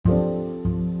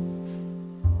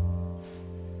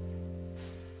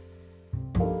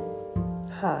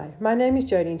Hi, my name is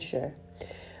Jodine Scher.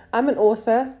 I'm an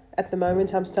author. At the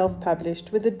moment, I'm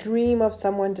self-published with the dream of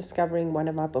someone discovering one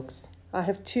of my books. I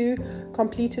have 2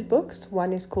 completed books.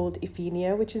 One is called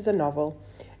Iphenia, which is a novel,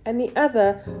 and the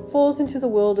other falls into the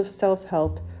world of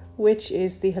self-help, which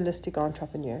is The Holistic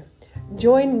Entrepreneur.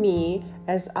 Join me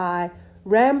as I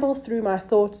ramble through my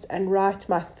thoughts and write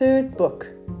my 3rd book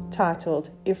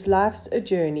titled, If Life's a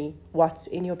Journey, What's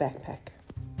in Your Backpack?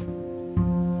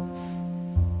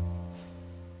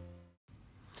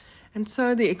 And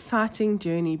so the exciting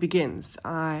journey begins.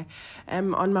 I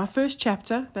am on my first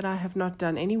chapter that I have not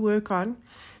done any work on,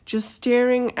 just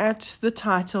staring at the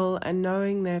title and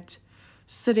knowing that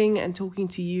sitting and talking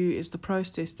to you is the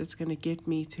process that's going to get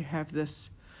me to have this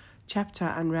chapter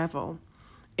unravel.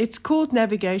 It's called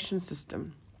Navigation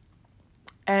System.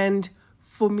 And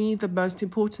for me, the most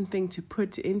important thing to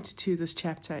put into this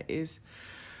chapter is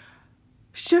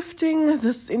shifting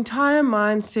this entire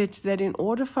mindset that in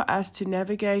order for us to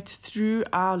navigate through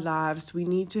our lives, we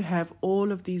need to have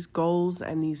all of these goals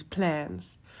and these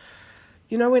plans.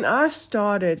 You know, when I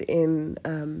started in,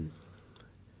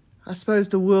 I suppose,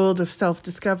 the world of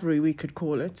self-discovery, we could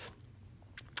call it,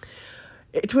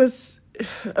 it was,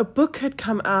 a book had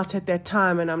come out at that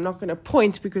time, and I'm not going to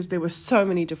point because there were so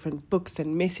many different books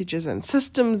and messages and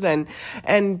systems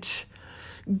and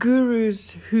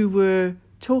gurus who were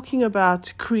talking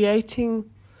about creating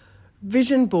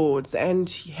vision boards and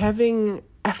having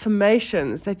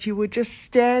affirmations that you would just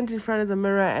stand in front of the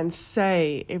mirror and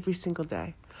say every single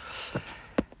day.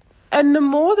 And the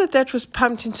more that was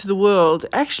pumped into the world,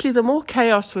 actually the more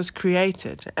chaos was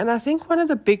created. And I think one of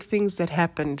the big things that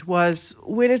happened was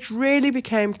when it really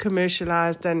became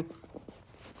commercialized and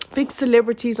big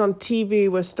celebrities on TV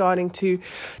were starting to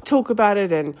talk about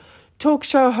it, and talk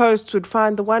show hosts would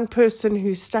find the one person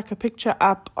who stuck a picture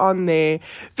up on their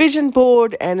vision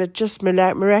board and it just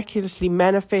miraculously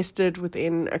manifested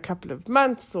within a couple of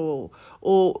months or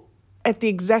at the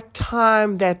exact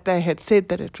time that they had said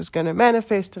that it was going to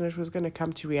manifest and it was going to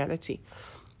come to reality.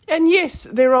 And yes,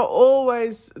 there are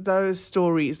always those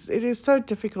stories. It is so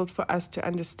difficult for us to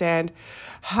understand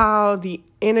how the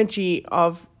energy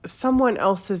of someone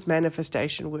else's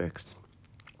manifestation works.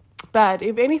 But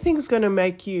if anything's going to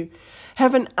make you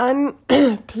have an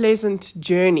unpleasant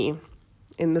journey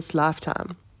in this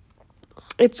lifetime,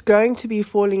 it's going to be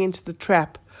falling into the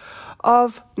trap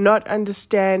of not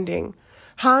understanding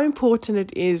how important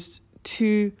it is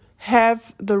to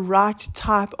have the right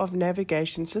type of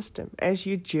navigation system as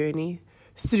you journey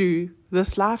through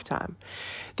this lifetime.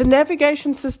 The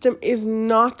navigation system is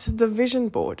not the vision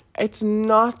board. It's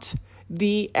not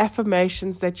the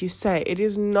affirmations that you say. It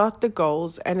is not the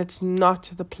goals and it's not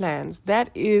the plans. That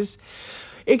is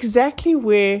exactly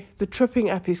where the tripping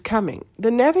up is coming.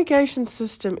 The navigation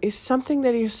system is something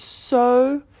that is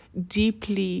so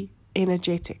deeply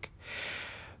energetic.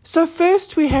 So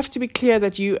first we have to be clear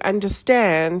that you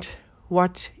understand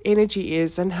what energy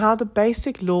is and how the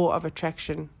basic law of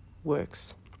attraction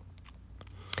works.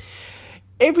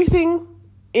 Everything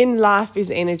in life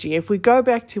is energy. If we go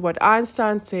back to what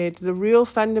Einstein said, the real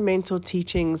fundamental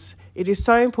teachings, it is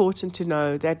so important to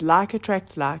know that like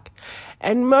attracts like.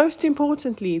 And most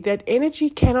importantly, that energy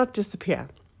cannot disappear.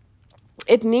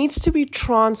 It needs to be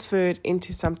transferred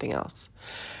into something else.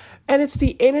 And it's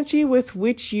the energy with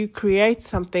which you create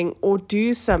something or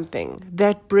do something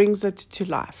that brings it to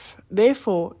life.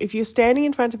 Therefore, if you're standing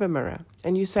in front of a mirror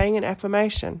and you're saying an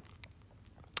affirmation,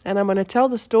 and I'm going to tell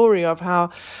the story of how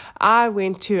I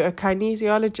went to a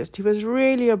kinesiologist. He was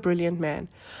really a brilliant man.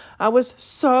 I was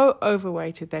so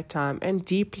overweight at that time and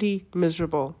deeply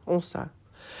miserable also.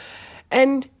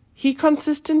 And he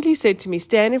consistently said to me,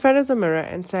 stand in front of the mirror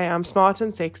and say, I'm smart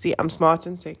and sexy, I'm smart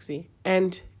and sexy.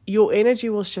 And your energy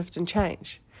will shift and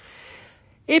change.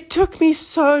 It took me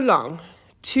so long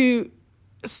to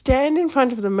stand in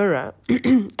front of the mirror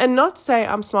and not say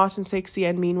I'm smart and sexy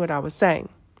and mean what I was saying.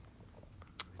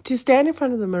 To stand in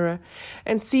front of the mirror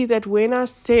and see that when I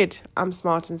said I'm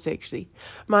smart and sexy,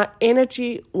 my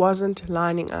energy wasn't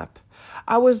lining up.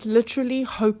 I was literally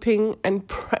hoping and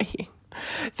praying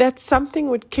that something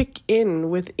would kick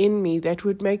in within me that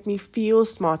would make me feel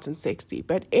smart and sexy.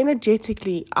 But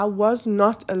energetically, I was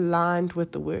not aligned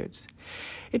with the words.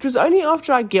 It was only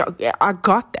after I got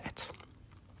that,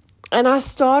 and I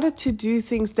started to do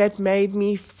things that made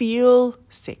me feel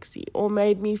sexy or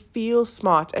made me feel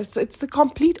smart. It's the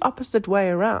complete opposite way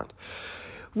around.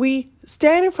 we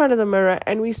stand in front of the mirror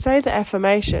and we say the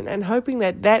affirmation and hoping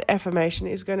that that affirmation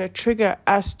is going to trigger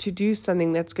us to do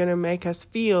something that's going to make us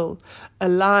feel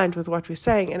aligned with what we're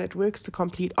saying, and it works the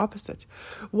complete opposite.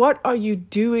 What are you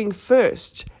doing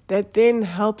first that then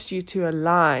helps you to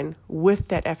align with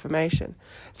that affirmation?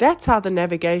 That's how the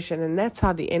navigation and that's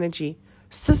how the energy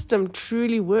system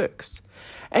truly works.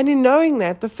 And in knowing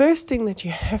that, the first thing that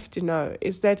you have to know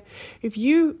is that if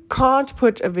you can't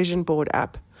put a vision board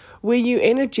up where you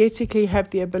energetically have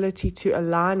the ability to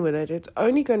align with it, it's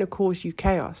only going to cause you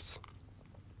chaos.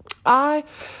 I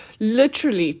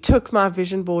literally took my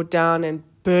vision board down and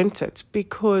burnt it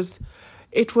because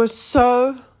it was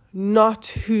so not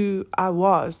who I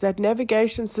was. That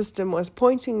navigation system was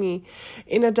pointing me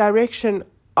in a direction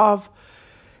of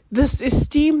this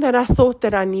esteem that I thought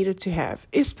that I needed to have,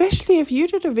 especially if you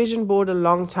did a vision board a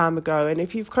long time ago, and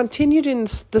if you've continued in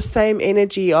the same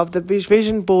energy of the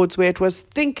vision boards where it was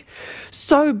think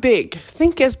so big,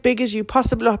 think as big as you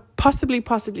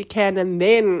possibly can, and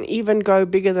then even go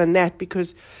bigger than that,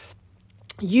 because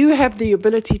you have the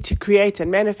ability to create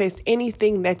and manifest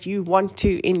anything that you want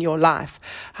to in your life.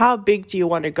 How big do you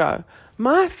want to go?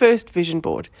 My first vision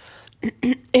board,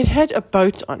 it had a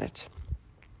boat on it.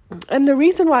 And the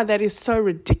reason why that is so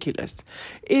ridiculous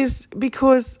is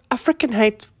because I freaking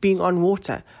hate being on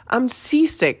water. I'm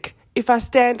seasick if I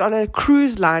stand on a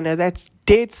cruise liner that's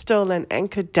dead still and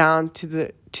anchored down to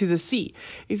the sea.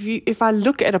 If I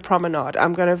look at a promenade,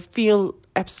 I'm going to feel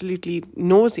absolutely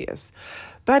nauseous.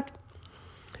 But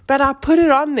I put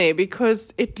it on there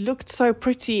because it looked so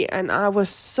pretty, and I was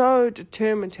so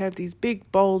determined to have these big,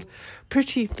 bold,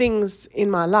 pretty things in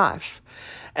my life.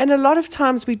 And a lot of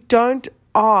times we don't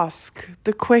ask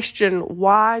the question,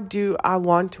 why do I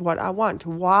want what I want?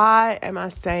 Why am I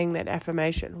saying that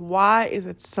affirmation? Why is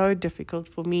it so difficult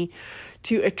for me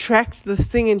to attract this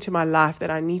thing into my life that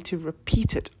I need to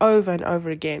repeat it over and over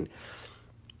again?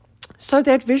 So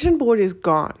that vision board is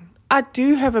gone. I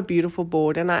do have a beautiful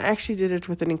board, and I actually did it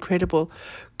with an incredible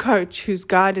coach who's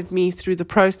guided me through the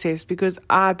process, because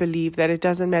I believe that it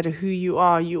doesn't matter who you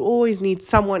are. You always need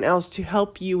someone else to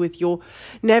help you with your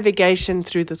navigation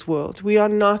through this world. We are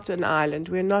not an island.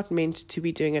 We're not meant to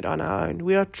be doing it on our own.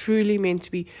 We are truly meant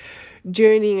to be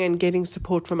journeying and getting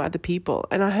support from other people.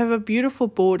 And I have a beautiful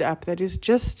board up that is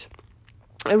just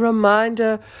a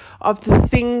reminder of the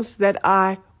things that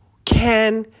I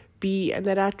can be and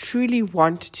that I truly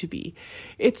want to be.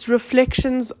 It's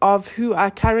reflections of who I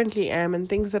currently am and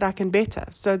things that I can better.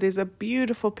 So there's a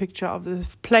beautiful picture of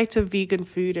this plate of vegan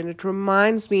food, and it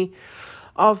reminds me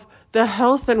of the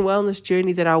health and wellness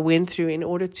journey that I went through in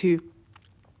order to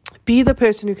be the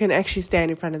person who can actually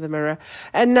stand in front of the mirror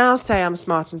and now say I'm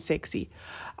smart and sexy.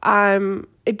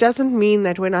 It doesn't mean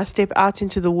that when I step out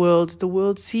into the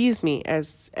world sees me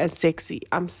as sexy.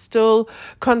 I'm still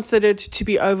considered to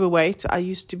be overweight. I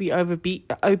used to be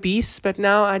obese, but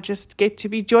now I just get to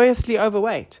be joyously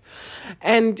overweight.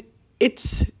 And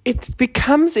it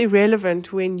becomes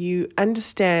irrelevant when you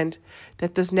understand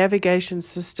that this navigation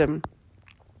system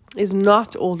is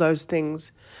not all those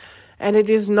things. And it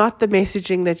is not the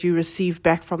messaging that you receive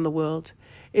back from the world.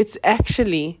 It's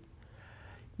actually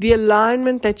the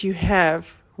alignment that you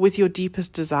have with your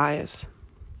deepest desires.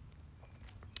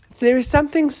 So there is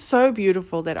something so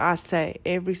beautiful that I say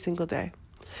every single day.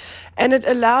 And it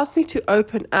allows me to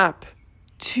open up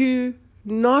to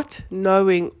not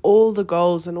knowing all the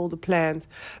goals and all the plans,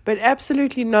 but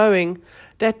absolutely knowing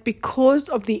that because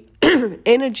of the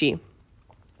energy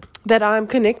that I'm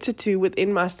connected to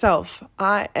within myself,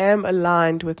 I am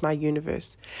aligned with my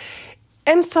universe.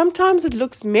 And sometimes it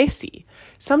looks messy.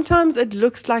 Sometimes it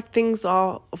looks like things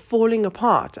are falling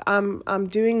apart. I'm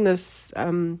doing this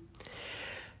in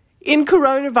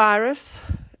coronavirus.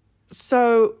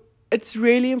 So it's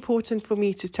really important for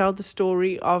me to tell the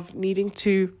story of needing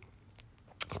to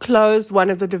close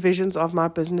one of the divisions of my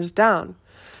business down.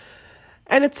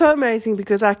 And it's so amazing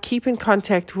because I keep in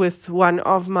contact with one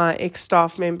of my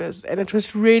ex-staff members, and it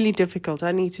was really difficult.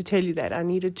 I need to tell you that. I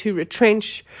needed to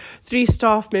retrench 3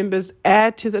 staff members,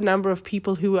 add to the number of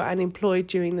people who were unemployed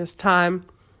during this time.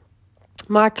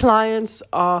 My clients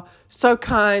are so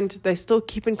kind. They still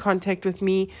keep in contact with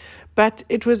me, but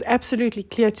it was absolutely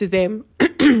clear to them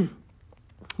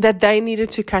that they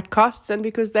needed to cut costs, and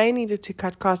because they needed to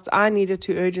cut costs, I needed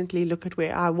to urgently look at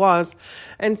where I was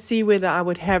and see whether I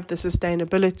would have the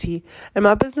sustainability. And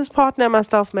my business partner and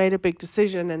myself made a big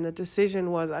decision, and the decision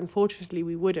was, unfortunately,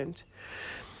 we wouldn't.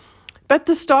 But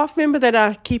the staff member that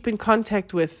I keep in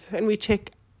contact with, and we check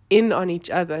in on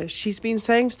each other, she's been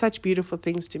saying such beautiful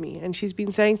things to me, and she's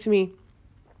been saying to me,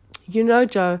 you know,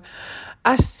 Jo,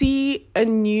 I see a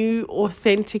new,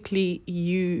 authentically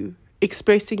you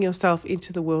expressing yourself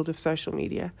into the world of social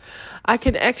media. I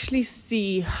can actually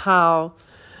see how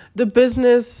the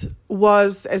business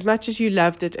was, as much as you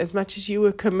loved it, as much as you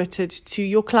were committed to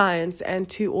your clients and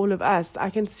to all of us, I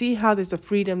can see how there's a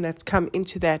freedom that's come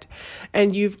into that.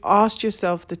 And you've asked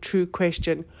yourself the true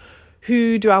question,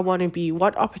 who do I want to be?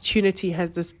 What opportunity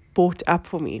has this brought up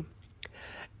for me?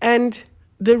 And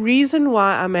the reason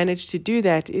why I managed to do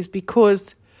that is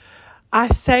because I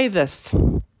say this.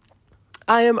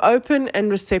 I am open and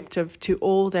receptive to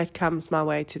all that comes my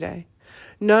way today,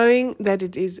 knowing that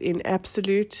it is in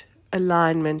absolute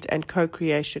alignment and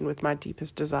co-creation with my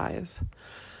deepest desires.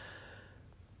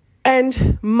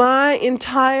 And my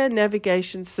entire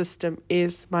navigation system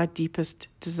is my deepest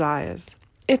desires.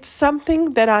 It's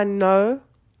something that I know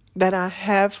that I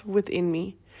have within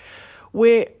me,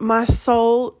 where my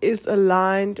soul is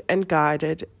aligned and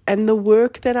guided, and the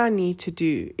work that I need to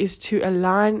do is to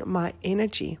align my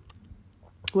energy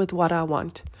with what I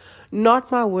want. Not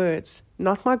my words,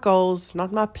 not my goals,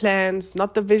 not my plans,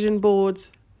 not the vision boards,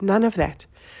 none of that.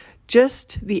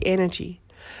 Just the energy.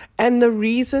 And the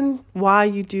reason why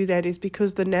you do that is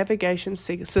because the navigation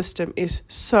system is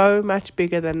so much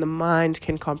bigger than the mind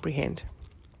can comprehend.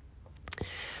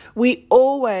 We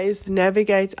always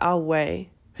navigate our way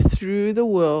through the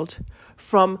world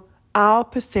from our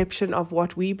perception of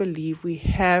what we believe we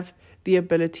have the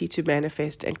ability to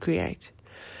manifest and create.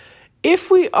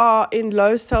 If we are in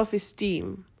low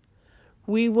self-esteem,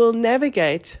 we will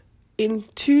navigate in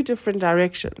two different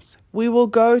directions. We will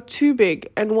go too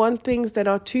big and want things that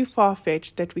are too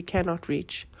far-fetched that we cannot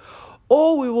reach.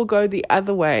 Or we will go the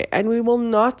other way and we will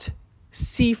not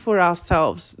see for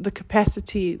ourselves the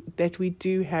capacity that we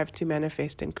do have to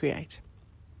manifest and create.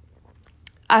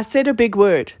 I said a big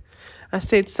word. I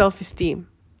said self-esteem.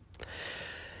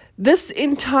 This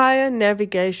entire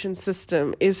navigation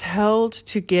system is held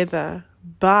together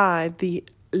by the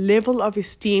level of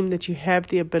esteem that you have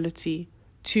the ability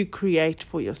to create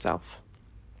for yourself.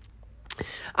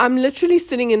 I'm literally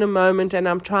sitting in a moment and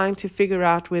I'm trying to figure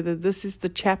out whether this is the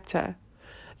chapter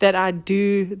that I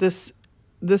do this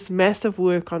massive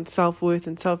work on self-worth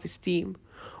and self-esteem,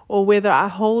 or whether I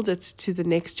hold it to the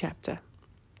next chapter.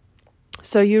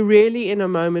 So you're really in a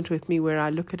moment with me where I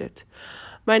look at it.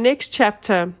 My next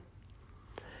chapter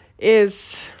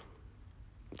is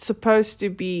supposed to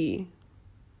be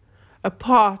a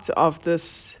part of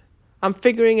this. I'm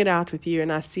figuring it out with you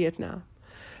and I see it now.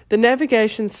 The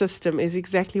navigation system is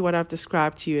exactly what I've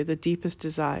described to you, the deepest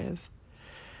desires.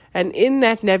 And in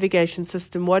that navigation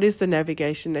system, what is the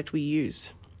navigation that we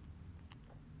use?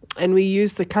 And we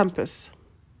use the compass,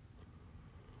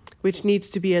 which needs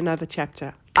to be another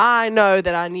chapter. I know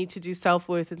that I need to do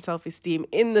self-worth and self-esteem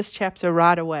in this chapter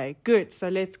right away. Good, so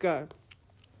let's go.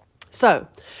 So,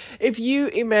 if you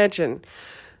imagine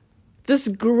this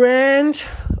grand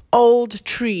old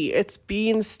tree, it's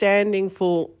been standing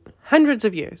for hundreds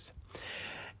of years,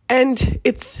 and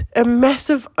it's a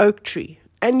massive oak tree,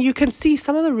 and you can see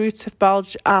some of the roots have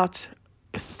bulged out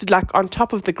like on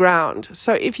top of the ground.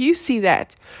 So if you see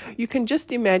that, you can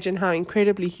just imagine how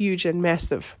incredibly huge and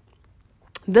massive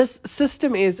this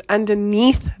system is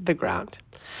underneath the ground.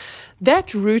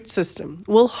 That root system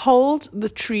will hold the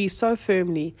tree so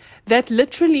firmly that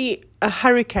literally a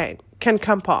hurricane can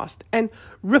come past and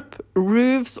rip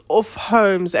roofs off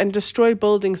homes and destroy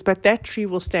buildings, but that tree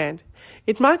will stand.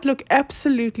 It might look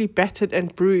absolutely battered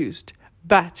and bruised,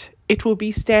 but it will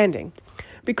be standing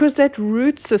because that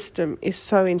root system is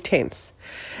so intense.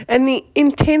 And the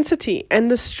intensity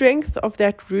and the strength of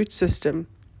that root system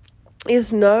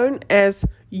is known as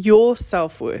your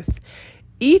self-worth.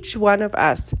 Each one of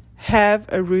us have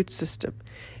a root system.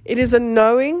 It is a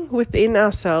knowing within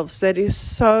ourselves that is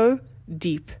so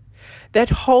deep, that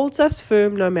holds us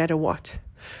firm no matter what.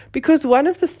 Because one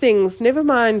of the things, never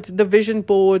mind the vision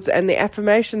boards and the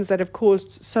affirmations that have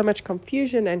caused so much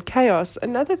confusion and chaos,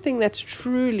 another thing that's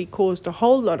truly caused a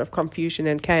whole lot of confusion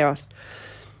and chaos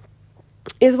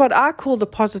is what I call the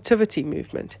positivity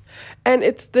movement. And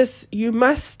it's this, you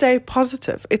must stay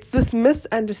positive. It's this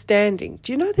misunderstanding.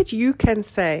 Do you know that you can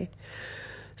say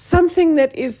something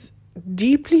that is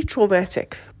deeply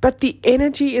traumatic, but the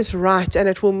energy is right and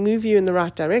it will move you in the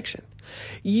right direction?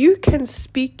 You can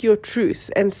speak your truth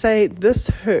and say, this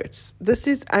hurts, this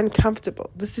is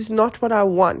uncomfortable, this is not what I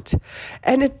want.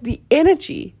 And the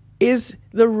energy is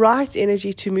the right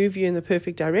energy to move you in the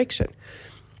perfect direction.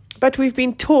 But we've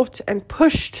been taught and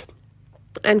pushed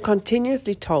and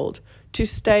continuously told to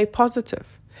stay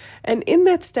positive. And in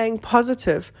that staying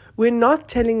positive, we're not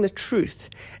telling the truth.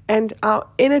 And our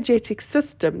energetic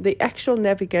system, the actual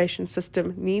navigation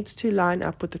system, needs to line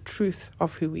up with the truth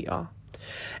of who we are.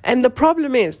 And the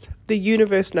problem is the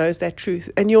universe knows that truth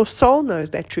and your soul knows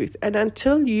that truth. And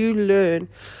until you learn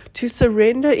to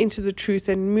surrender into the truth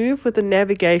and move with the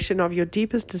navigation of your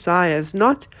deepest desires,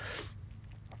 not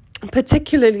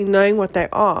particularly knowing what they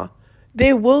are,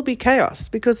 there will be chaos,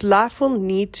 because life will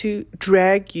need to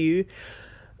drag you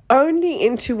only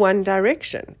into one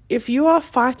direction. If you are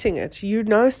fighting it, you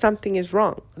know something is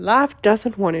wrong. Life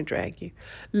doesn't want to drag you.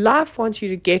 Life wants you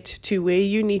to get to where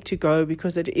you need to go,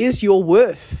 because it is your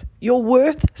worth. Your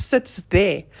worth sits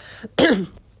there.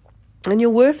 And your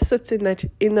worth sits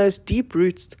in those deep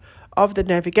roots of the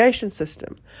navigation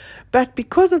system. But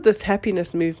because of this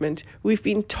happiness movement, we've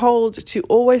been told to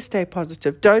always stay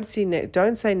positive. Don't say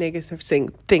negative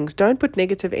things. Don't put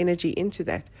negative energy into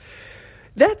that.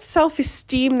 That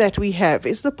self-esteem that we have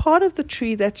is the part of the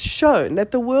tree that's shown,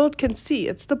 that the world can see.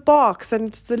 It's the barks and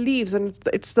it's the leaves and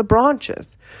it's the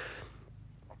branches.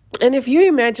 And if you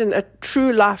imagine a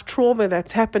true life trauma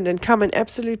that's happened and come and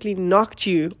absolutely knocked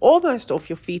you almost off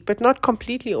your feet, but not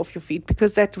completely off your feet,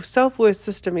 because that self-worth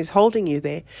system is holding you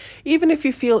there, even if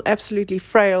you feel absolutely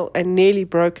frail and nearly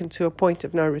broken to a point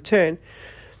of no return,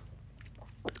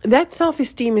 that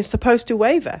self-esteem is supposed to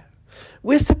waver.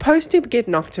 We're supposed to get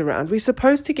knocked around. We're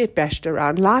supposed to get bashed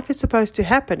around. Life is supposed to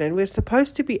happen, and we're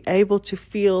supposed to be able to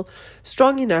feel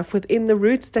strong enough within the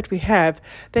roots that we have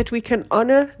that we can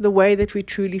honor the way that we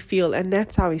truly feel, and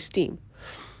that's our esteem.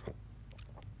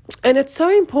 And it's so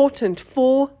important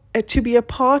for it to be a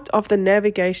part of the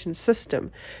navigation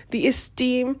system. The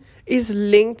esteem is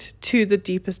linked to the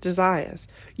deepest desires.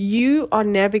 You are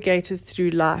navigated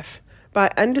through life by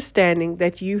understanding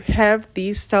that you have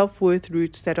these self-worth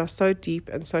roots that are so deep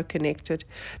and so connected,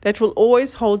 that will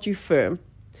always hold you firm.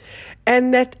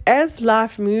 And that as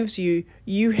life moves you,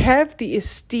 you have the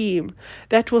esteem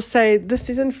that will say, this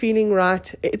isn't feeling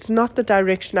right. It's not the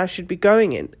direction I should be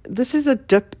going in. This is a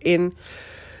dip in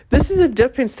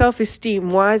self-esteem.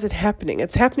 Why is it happening?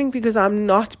 It's happening because I'm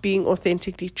not being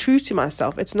authentically true to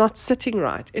myself. It's not sitting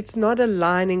right. It's not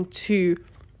aligning to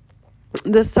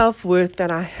the self-worth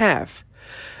that I have.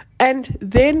 And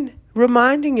then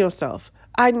reminding yourself,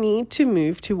 I need to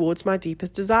move towards my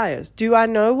deepest desires. Do I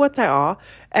know what they are?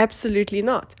 Absolutely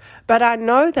not. But I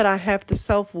know that I have the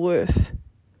self-worth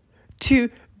to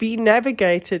be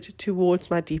navigated towards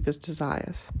my deepest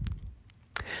desires.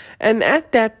 And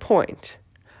at that point,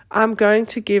 I'm going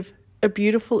to give a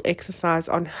beautiful exercise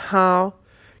on how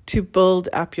to build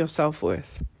up your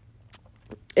self-worth.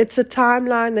 It's a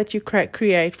timeline that you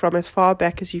create from as far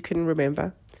back as you can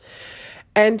remember.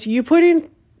 And you put in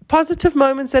positive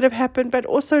moments that have happened, but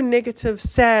also negative,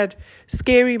 sad,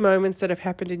 scary moments that have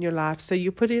happened in your life. So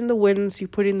you put in the wins, you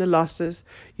put in the losses,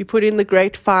 you put in the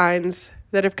great finds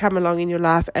that have come along in your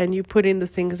life, and you put in the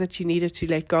things that you needed to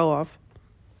let go of.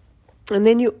 And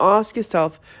then you ask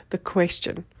yourself the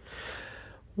question,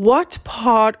 what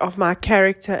part of my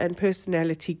character and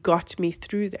personality got me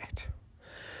through that?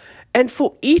 And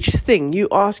for each thing, you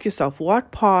ask yourself,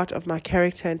 what part of my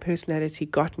character and personality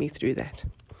got me through that?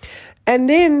 And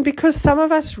then, because some of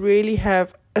us really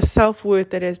have a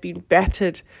self-worth that has been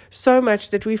battered so much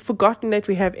that we've forgotten that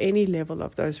we have any level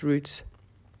of those roots,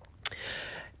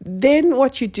 then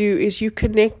what you do is you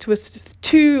connect with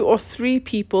 2 or 3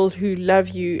 people who love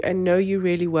you and know you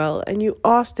really well, and you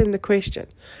ask them the question,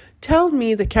 tell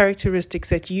me the characteristics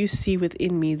that you see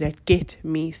within me that get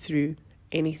me through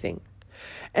anything.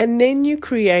 And then you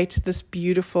create this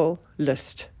beautiful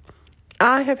list.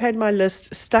 I have had my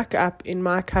list stuck up in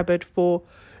my cupboard for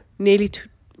nearly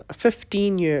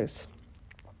 15 years.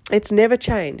 It's never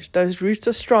changed. Those roots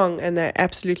are strong and they're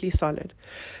absolutely solid.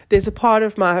 There's a part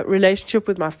of my relationship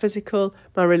with my physical,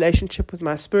 my relationship with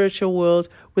my spiritual world,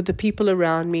 with the people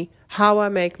around me, how I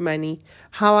make money,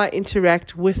 how I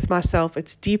interact with myself.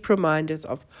 It's deep reminders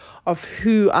of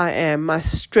who I am, my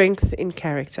strength in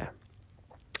character.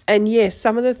 And yes,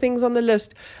 some of the things on the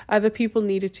list other people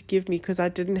needed to give me because I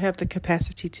didn't have the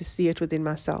capacity to see it within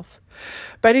myself.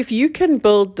 But if you can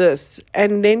build this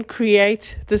and then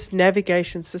create this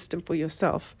navigation system for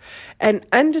yourself and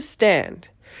understand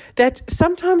that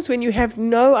sometimes when you have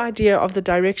no idea of the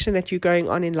direction that you're going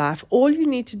on in life, all you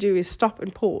need to do is stop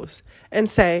and pause and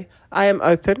say, I am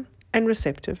open and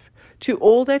receptive to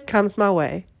all that comes my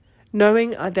way,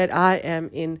 knowing that I am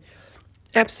in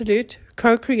absolute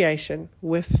co-creation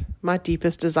with my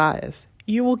deepest desires.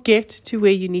 You will get to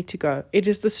where you need to go. It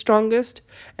is the strongest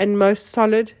and most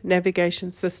solid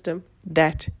navigation system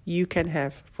that you can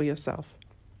have for yourself.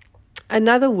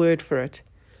 Another word for it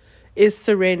is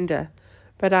surrender.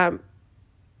 But I'm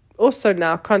also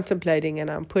now contemplating, and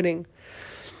I'm putting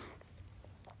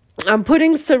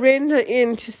surrender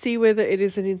in to see whether it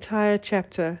is an entire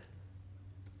chapter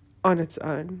on its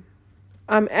own.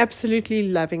 I'm absolutely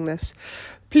loving this.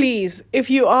 Please, if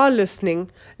you are listening,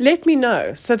 let me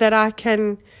know so that I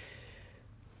can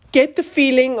get the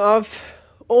feeling of,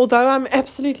 although I'm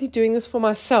absolutely doing this for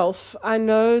myself, I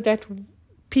know that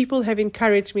people have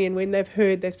encouraged me, and when they've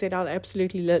heard, they've said, I'll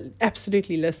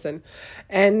absolutely listen.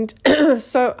 And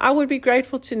so I would be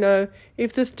grateful to know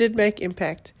if this did make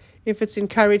impact, if it's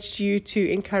encouraged you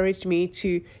to encourage me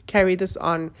to carry this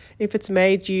on, if it's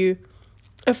made you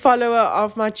a follower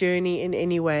of my journey in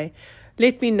any way.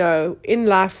 Let me know. In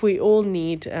life, we all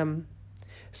need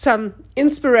some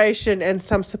inspiration and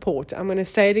some support. I'm going to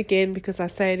say it again because I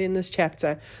say it in this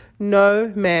chapter.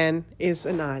 No man is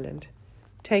an island.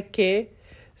 Take care.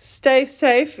 Stay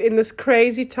safe in this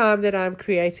crazy time that I'm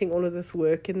creating all of this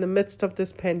work in the midst of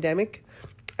this pandemic.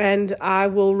 And I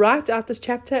will write out this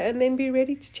chapter and then be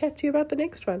ready to chat to you about the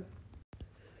next one.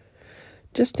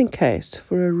 Just in case,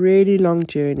 for a really long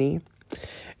journey,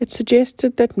 it's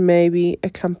suggested that maybe a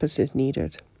compass is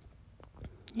needed.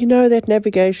 You know, that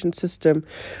navigation system,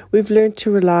 we've learned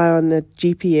to rely on the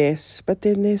GPS, but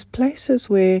then there's places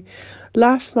where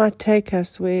life might take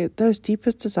us where those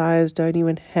deepest desires don't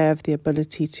even have the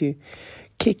ability to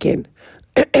kick in.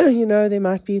 You know, there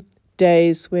might be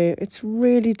days where it's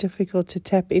really difficult to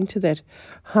tap into that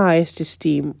highest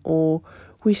esteem, or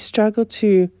we struggle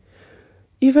to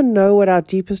even know what our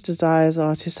deepest desires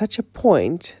are to such a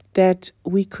point that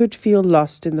we could feel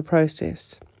lost in the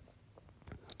process.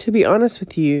 To be honest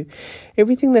with you,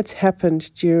 everything that's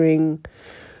happened during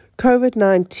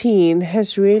COVID-19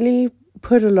 has really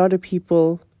put a lot of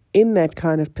people in that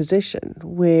kind of position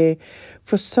where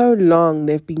for so long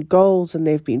there have been goals and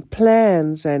there have been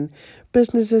plans and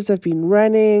businesses have been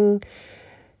running,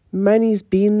 money's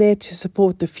been there to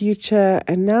support the future,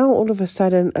 and now all of a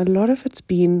sudden a lot of it's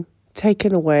been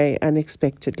taken away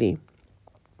unexpectedly.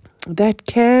 That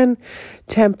can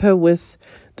tamper with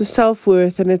the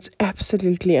self-worth, and it's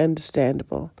absolutely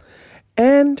understandable.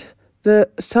 And the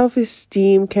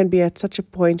self-esteem can be at such a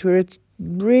point where it's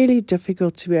really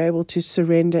difficult to be able to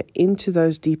surrender into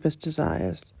those deepest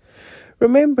desires.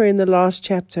 Remember, in the last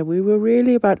chapter, we were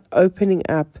really about opening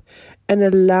up and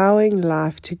allowing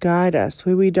life to guide us,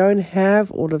 where we don't have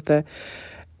all of the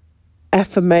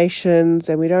affirmations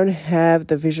and we don't have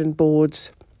the vision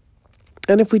boards.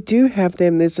 And if we do have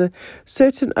them, there's a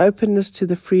certain openness to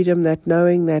the freedom, that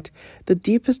knowing that the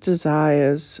deepest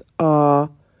desires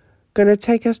are going to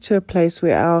take us to a place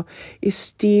where our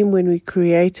esteem, when we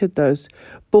created those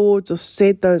boards or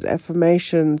said those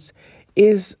affirmations,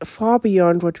 is far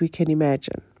beyond what we can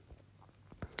imagine.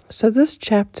 So this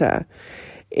chapter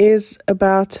is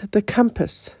about the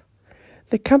compass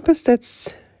that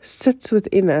sits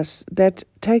within us, that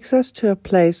takes us to a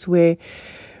place where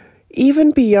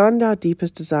even beyond our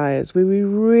deepest desires, where we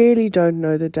really don't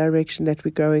know the direction that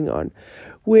we're going on,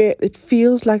 where it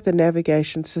feels like the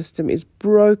navigation system is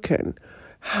broken,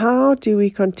 how do we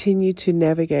continue to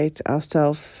navigate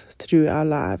ourselves through our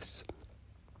lives?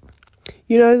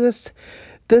 You know,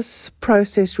 this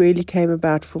process really came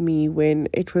about for me when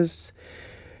it was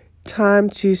time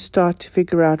to start to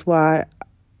figure out why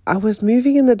I was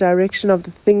moving in the direction of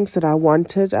the things that I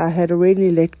wanted. I had already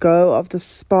let go of the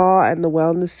spa and the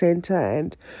wellness center,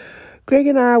 and Greg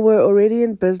and I were already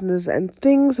in business, and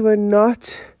things were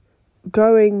not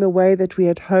going the way that we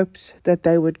had hoped that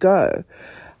they would go.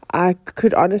 I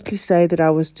could honestly say that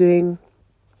I was doing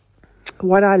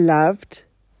what I loved.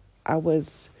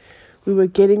 We were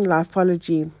getting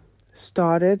Lifeology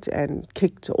started and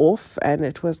kicked off, and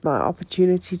it was my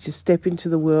opportunity to step into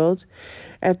the world.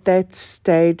 At that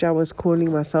stage, I was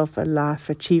calling myself a life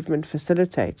achievement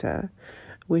facilitator,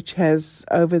 which has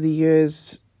over the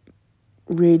years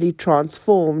really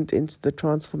transformed into the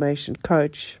transformation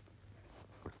coach.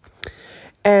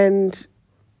 And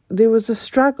there was a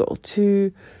struggle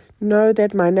to know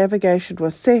that my navigation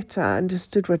was set. I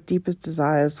understood what deepest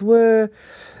desires were.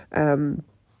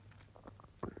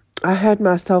 I had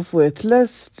my self-worth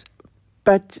list,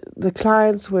 but the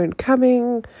clients weren't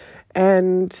coming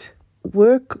and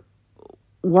work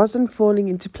wasn't falling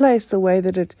into place the way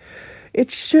that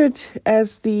it should,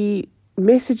 as the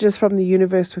messages from the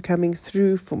universe were coming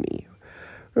through for me.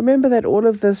 Remember that all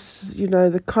of this, you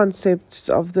know, the concepts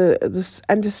of this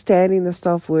understanding the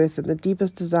self-worth and the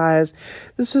deepest desires,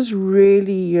 this was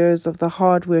really years of the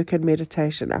hard work and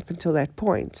meditation up until that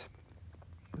point.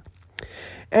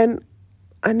 And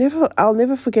I'll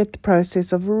never forget the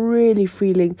process of really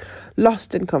feeling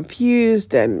lost and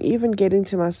confused, and even getting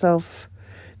to myself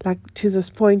like to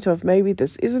this point of maybe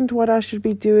this isn't what I should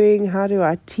be doing. How do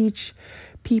I teach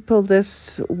people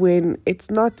this when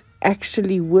it's not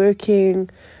actually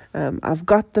working? I've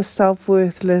got the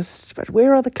self-worth list, but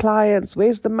where are the clients?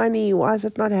 Where's the money? Why is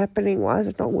it not happening? Why is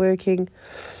it not working?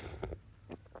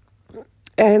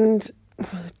 And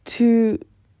to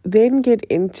then get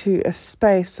into a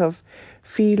space of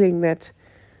feeling that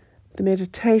the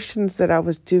meditations that I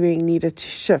was doing needed to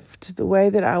shift. The way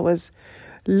that I was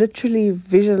literally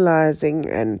visualizing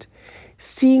and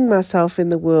seeing myself in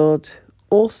the world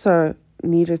also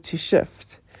needed to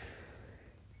shift.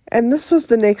 And this was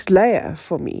the next layer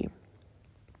for me.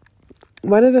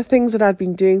 One of the things that I'd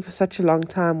been doing for such a long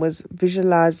time was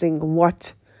visualizing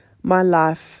what my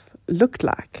life looked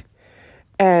like.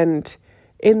 And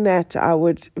in that, I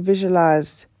would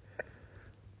visualize,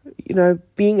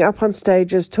 being up on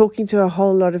stages, talking to a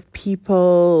whole lot of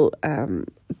people.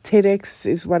 TEDx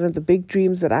is one of the big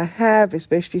dreams that I have,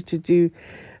 especially to do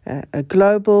a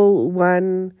global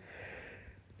one.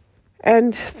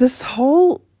 And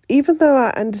even though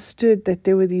I understood that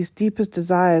there were these deepest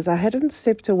desires, I hadn't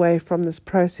stepped away from this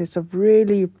process of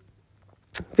really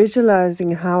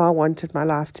visualizing how I wanted my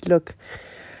life to look.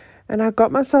 And I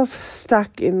got myself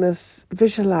stuck in this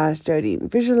visualize, Jodine.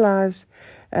 Visualize.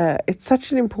 It's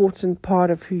such an important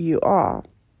part of who you are.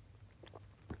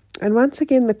 And once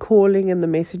again, the calling and the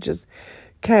messages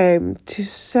came to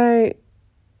say,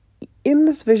 in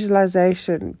this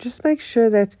visualization, just make sure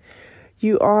that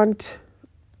you aren't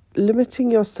limiting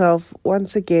yourself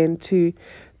once again to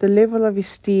the level of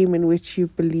esteem in which you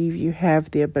believe you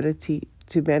have the ability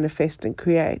to manifest and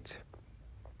create.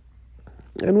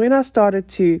 And when I started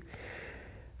to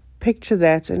picture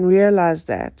that and realize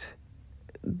that,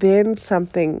 then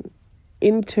something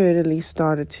internally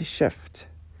started to shift.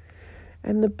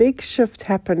 And the big shift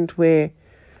happened where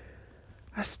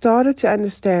I started to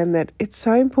understand that it's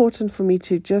so important for me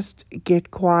to just get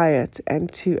quiet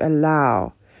and to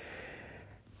allow.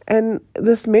 And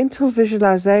this mental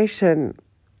visualization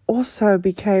also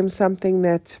became something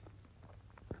that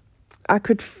I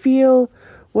could feel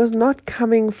was not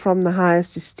coming from the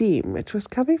highest esteem. It was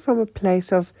coming from a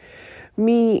place of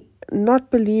me not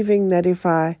believing that if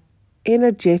I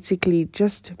energetically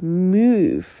just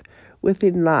move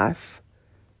within life,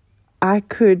 I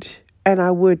could and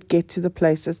I would get to the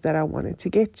places that I wanted to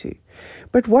get to.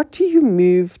 But what do you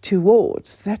move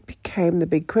towards? That became the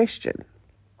big question.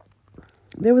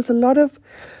 There was a lot of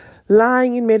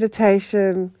lying in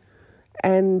meditation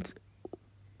and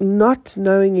not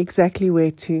knowing exactly where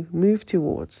to move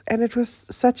towards. And it was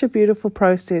such a beautiful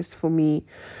process for me.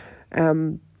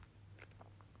 I'm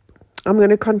going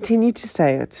to continue to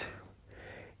say it.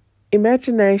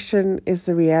 Imagination is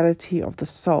the reality of the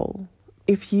soul.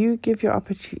 If you give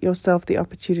yourself the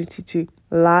opportunity to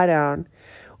lie down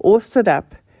or sit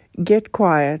up, get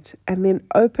quiet, and then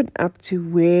open up to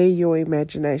where your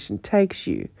imagination takes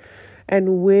you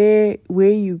and where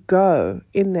you go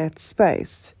in that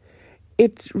space,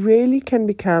 it really can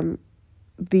become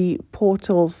the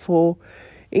portal for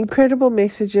incredible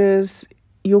messages,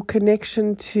 your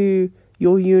connection to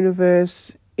your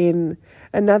universe. In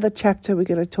another chapter, we're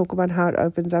going to talk about how it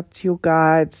opens up to your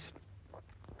guides,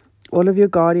 all of your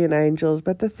guardian angels.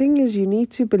 But the thing is, you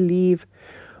need to believe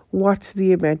what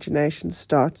the imagination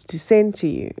starts to send to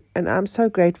you. And I'm so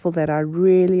grateful that I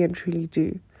really and truly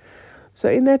do. So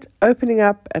in that opening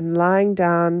up and lying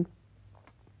down,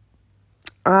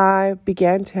 I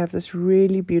began to have this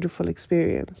really beautiful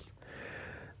experience.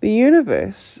 The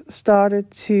universe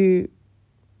started to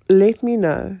let me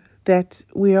know that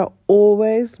we are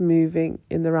always moving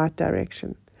in the right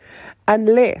direction,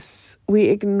 unless we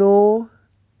ignore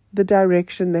the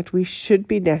direction that we should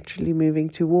be naturally moving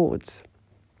towards.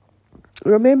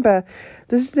 Remember,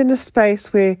 this is in a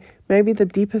space where maybe the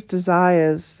deepest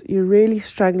desires, you're really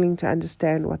struggling to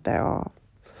understand what they are.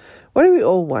 What do we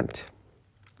all want?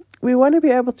 We want to be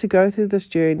able to go through this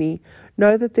journey,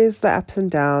 know that there's the ups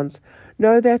and downs,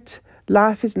 know that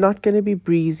life is not going to be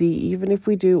breezy, even if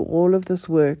we do all of this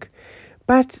work,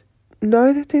 but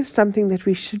know that there's something that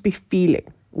we should be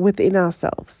feeling within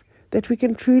ourselves that we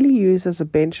can truly use as a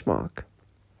benchmark.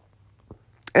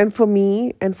 And for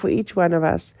me and for each one of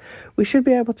us, we should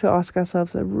be able to ask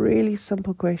ourselves a really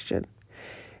simple question.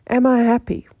 Am I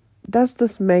happy? Does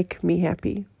this make me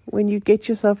happy? When you get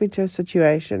yourself into a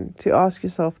situation, to ask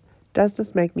yourself, does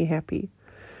this make me happy?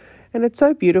 And it's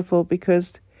so beautiful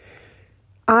because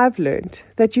I've learned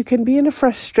that you can be in a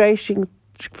frustrating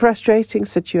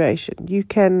situation. You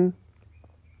can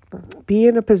be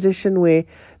in a position where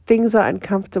things are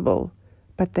uncomfortable,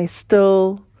 but they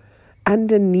still,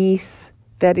 underneath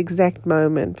that exact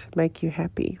moment, make you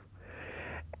happy.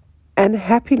 And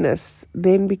happiness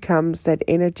then becomes that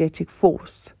energetic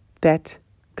force that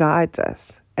guides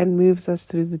us and moves us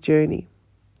through the journey.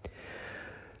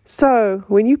 So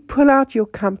when you pull out your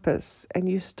compass and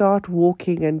you start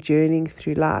walking and journeying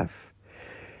through life,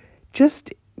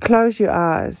 just close your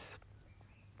eyes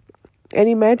and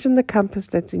imagine the compass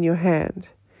that's in your hand.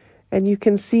 And you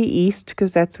can see east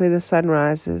because that's where the sun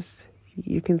rises.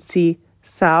 You can see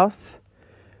south.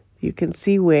 You can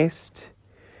see west.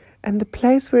 And the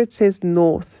place where it says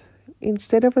north,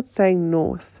 instead of it saying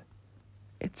north,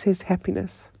 it says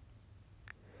happiness.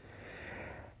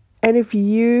 And if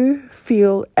you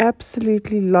feel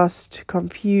absolutely lost,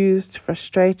 confused,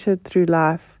 frustrated through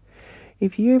life,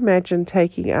 if you imagine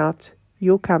taking out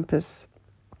your compass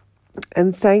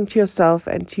and saying to yourself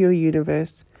and to your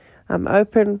universe, I'm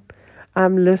open,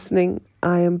 I'm listening,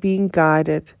 I am being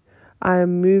guided, I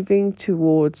am moving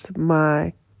towards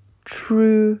my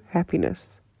true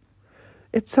happiness.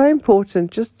 It's so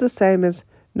important, just the same as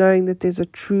knowing that there's a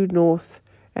true north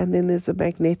and then there's a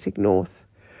magnetic north.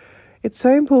 It's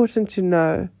so important to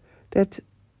know that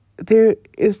there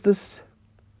is this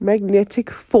magnetic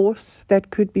force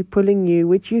that could be pulling you,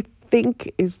 which you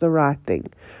think is the right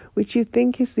thing, which you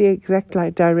think is the exact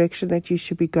direction that you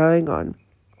should be going on.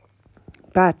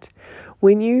 But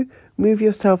when you move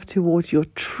yourself towards your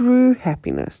true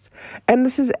happiness, and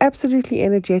this is absolutely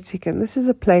energetic, and this is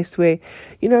a place where,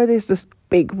 there's this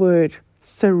big word,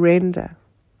 surrender.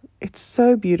 It's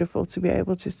so beautiful to be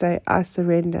able to say, I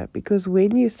surrender, because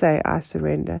when you say, I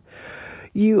surrender,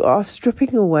 you are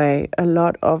stripping away a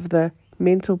lot of the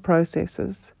mental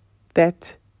processes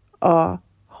that are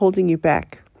holding you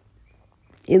back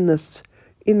in this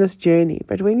journey.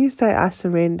 But when you say, I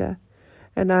surrender,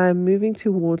 and I am moving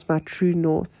towards my true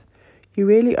north, you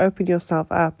really open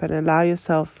yourself up and allow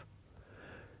yourself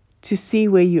to see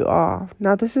where you are.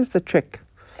 Now, this is the trick.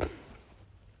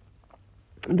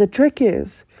 The trick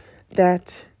is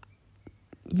that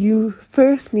you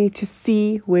first need to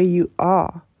see where you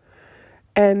are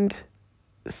and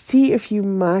see if you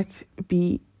might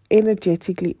be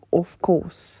energetically off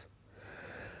course.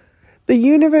 The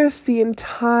universe the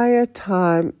entire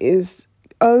time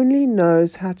only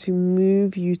knows how to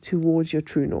move you towards your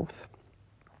true north.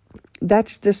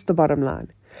 That's just the bottom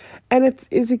line. And it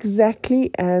is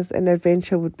exactly as an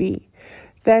adventure would be,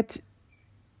 that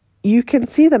you can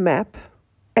see the map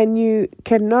and you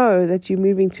can know that you're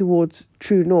moving towards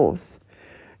true north.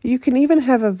 You can even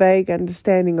have a vague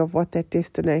understanding of what that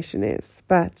destination is,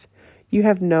 but you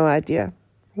have no idea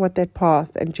what that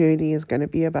path and journey is going to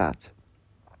be about.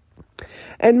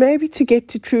 And maybe to get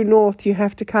to true north, you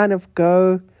have to kind of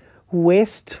go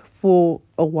west for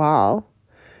a while.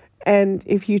 And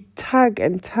if you tug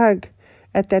and tug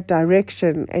at that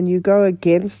direction and you go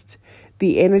against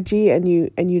the energy and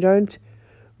you don't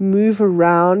move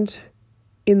around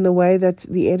in the way that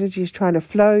the energy is trying to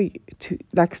flow to,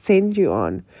 like, send you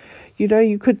on,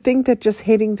 you could think that just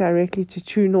heading directly to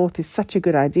true north is such a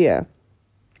good idea.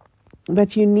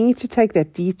 But you need to take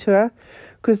that detour,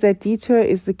 because that detour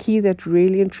is the key that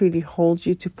really and truly holds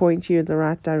you to point you in the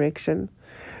right direction.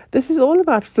 This is all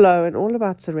about flow and all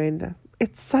about surrender.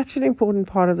 It's such an important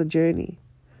part of the journey.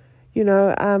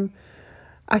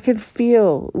 I can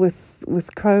feel with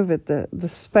COVID the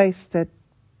space that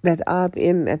I'm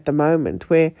in at the moment,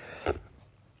 where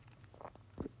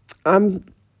I'm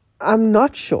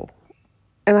not sure.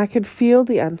 And I can feel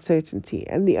the uncertainty.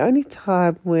 And the only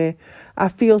time where I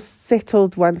feel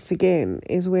settled once again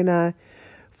is when I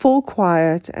fall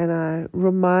quiet and I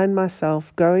remind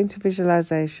myself, go into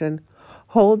visualization,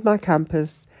 hold my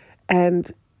compass,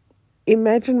 and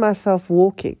imagine myself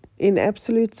walking in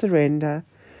absolute surrender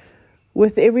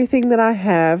with everything that I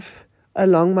have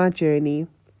along my journey,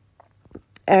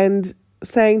 and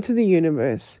saying to the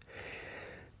universe,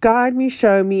 guide me,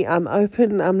 show me, I'm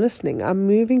open, I'm listening, I'm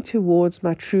moving towards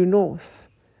my true north.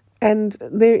 And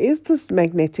there is this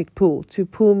magnetic pull to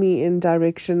pull me in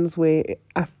directions where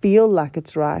I feel like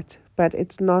it's right, but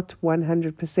it's not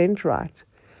 100% right.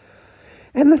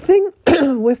 And the thing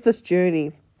with this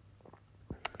journey,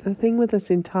 the thing with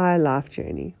this entire life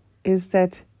journey, is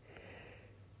that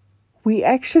we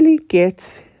actually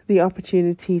get the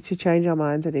opportunity to change our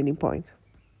minds at any point.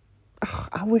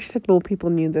 I wish that more people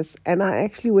knew this, and I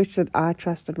actually wish that I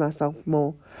trusted myself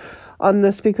more on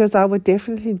this, because I would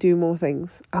definitely do more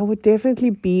things. I would definitely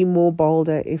be more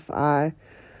bolder if I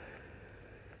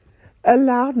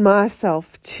allowed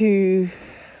myself to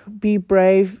be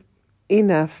brave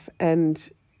enough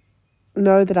and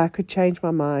know that I could change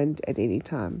my mind at any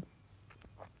time.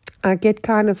 I get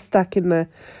kind of stuck in the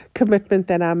commitment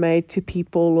that I made to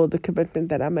people, or the commitment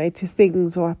that I made to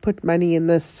things, or I put money in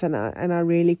this, and I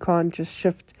really can't just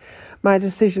shift my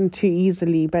decision too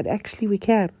easily. But actually we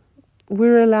can.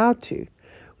 We're allowed to.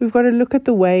 We've got to look at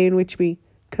the way in which we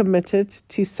committed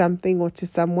to something or to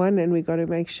someone, and we got to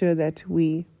make sure that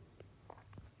we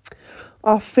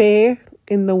are fair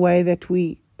in the way that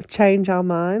we change our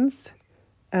minds.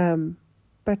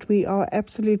 But we are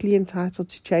absolutely entitled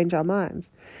to change our minds.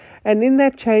 And in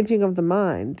that changing of the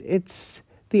mind, it's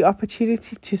the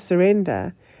opportunity to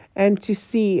surrender and to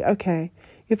see, okay,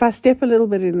 if I step a little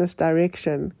bit in this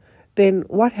direction, then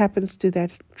what happens to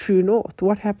that true north?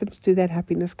 What happens to that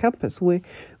happiness compass?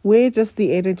 Where does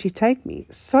the energy take me?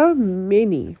 So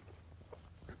many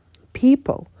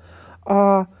people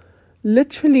are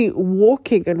literally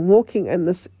walking, and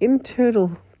this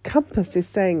internal compass is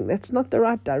saying, that's not the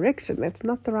right direction. That's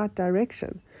not the right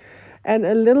direction. And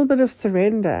a little bit of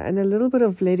surrender and a little bit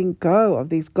of letting go of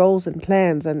these goals and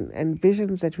plans and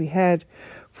visions that we had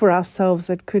for ourselves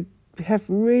that could have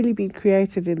really been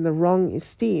created in the wrong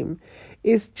esteem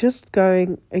is just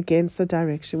going against the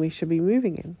direction we should be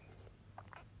moving in.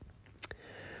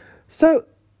 So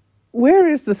where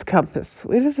is this compass?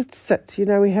 Where does it sit?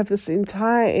 We have this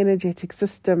entire energetic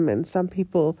system, and some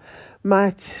people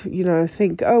might,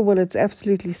 think, oh, well, it's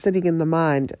absolutely sitting in the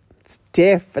mind. It's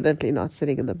definitely not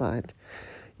sitting in the mind.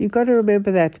 You've got to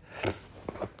remember that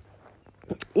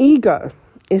ego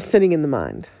is sitting in the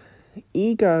mind.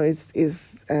 Ego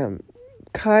is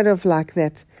kind of like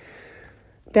that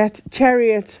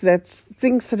chariot that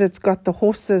thinks that it's got the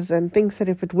horses and thinks that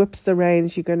if it whips the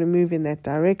reins, you're going to move in that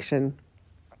direction.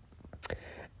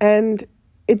 And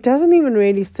it doesn't even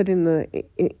really sit in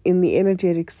the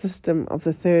energetic system of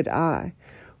the third eye.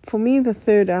 For me, the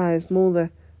third eye is more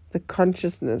the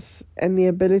consciousness and the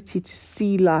ability to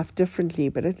see life differently,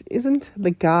 but it isn't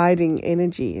the guiding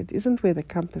energy. It isn't where the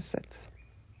compass sits.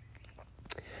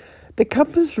 The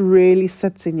compass really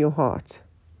sits in your heart.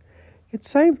 It's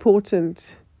so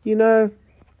important. I'm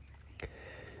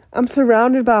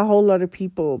surrounded by a whole lot of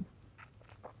people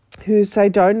who say,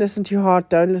 don't listen to your heart,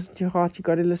 don't listen to your heart, you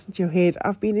got to listen to your head.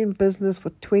 I've been in business for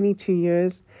 22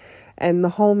 years, and the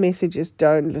whole message is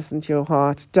don't listen to your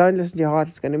heart. Don't listen to your heart.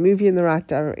 It's going to move you in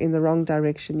the wrong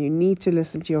direction. You need to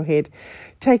listen to your head.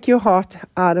 Take your heart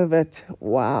out of it.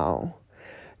 Wow.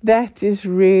 That is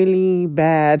really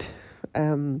bad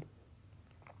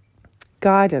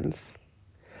guidance.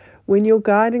 When your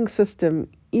guiding system,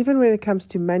 even when it comes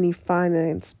to money,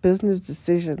 finance, business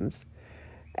decisions,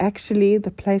 actually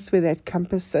the place where that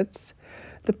compass sits,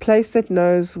 the place that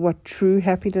knows what true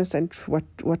happiness and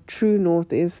what true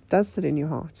north is, does sit in your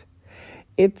heart.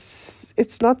 It's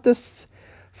not this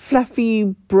fluffy,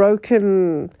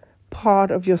 broken part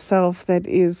of yourself that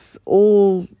is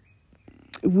all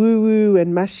woo-woo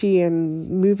and mushy and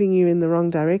moving you in the wrong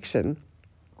direction.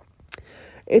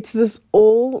 It's this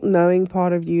all-knowing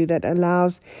part of you that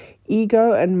allows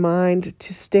ego and mind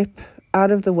to step out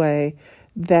of the way,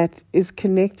 that is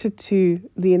connected to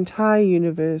the entire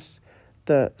universe,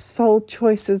 the soul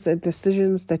choices and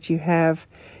decisions that you have.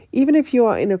 Even if you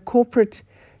are in a corporate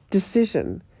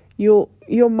decision, your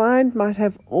mind might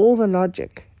have all the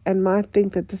logic and might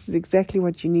think that this is exactly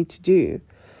what you need to do.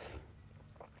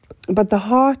 But the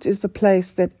heart is the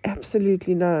place that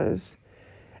absolutely knows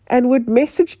and would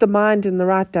message the mind in the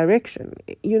right direction.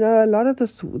 A lot of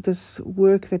this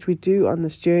work that we do on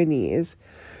this journey is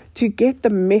to get the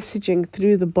messaging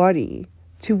through the body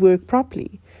to work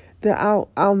properly. Our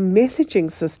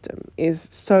messaging system is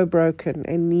so broken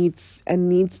and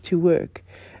needs to work.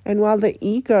 And while the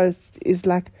ego is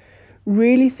like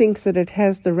really thinks that it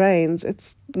has the reins,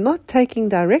 it's not taking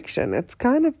direction. It's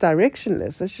kind of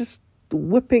directionless. It's just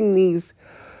whipping these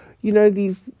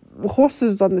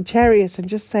horses on the chariot and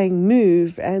just saying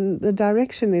move, and the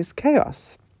direction is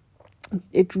chaos.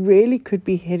 It really could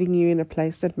be heading you in a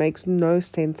place that makes no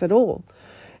sense at all.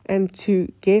 And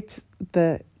to get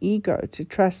the ego to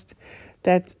trust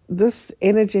that this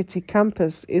energetic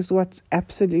compass is what's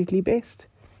absolutely best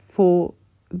for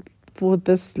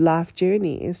this life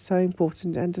journey is so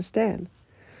important to understand.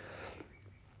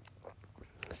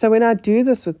 So when I do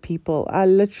this with people, I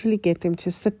literally get them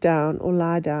to sit down or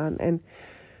lie down and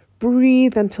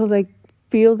breathe until they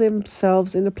feel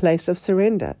themselves in a place of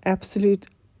surrender, absolute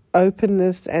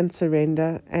openness and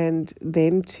surrender, and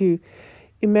then to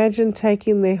imagine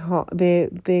taking their heart,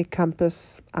 their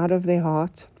compass out of their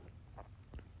heart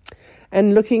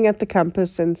and looking at the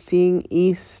compass and seeing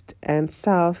east and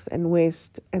south and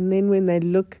west. And then when they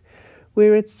look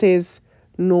where it says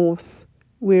north,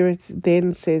 where it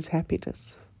then says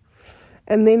happiness.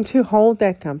 And then to hold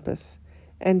that compass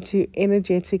and to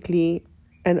energetically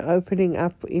and opening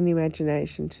up in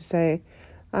imagination to say,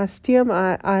 I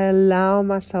allow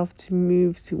myself to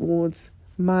move towards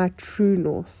my true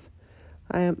north.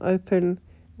 I am open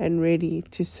and ready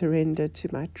to surrender to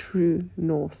my true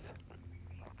north.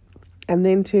 And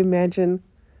then to imagine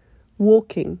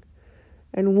walking,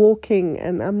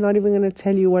 and I'm not even going to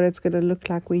tell you what it's going to look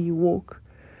like where you walk,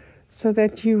 so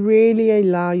that you really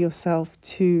allow yourself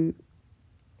to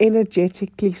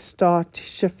energetically start to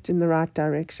shift in the right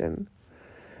direction.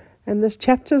 And this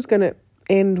chapter is going to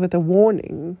end with a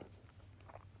warning.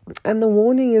 And the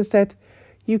warning is that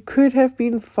you could have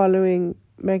been following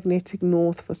magnetic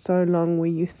north for so long where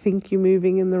you think you're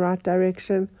moving in the right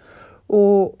direction,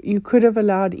 or you could have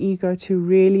allowed ego to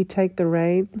really take the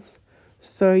reins,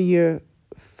 so you're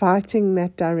fighting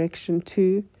that direction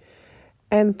too,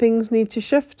 and things need to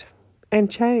shift and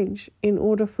change in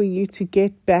order for you to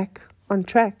get back on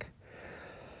track.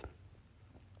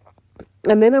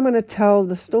 And then I'm going to tell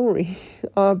the story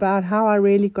about how I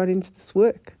really got into this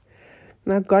work.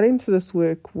 And I got into this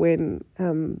work when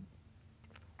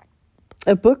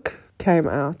a book came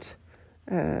out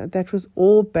that was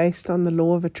all based on the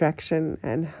law of attraction,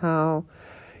 and how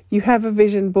you have a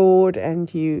vision board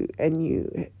and you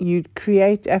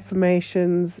create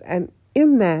affirmations, and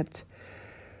in that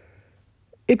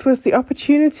it was the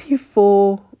opportunity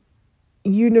for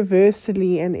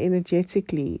universally and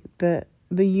energetically the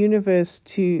universe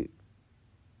to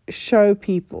show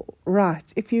people,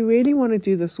 right, if you really want to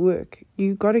do this work,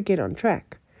 you got to get on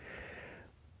track.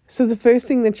 So the first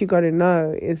thing that you got to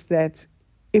know is that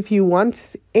if you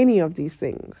want any of these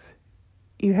things,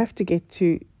 you have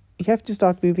to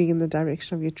start moving in the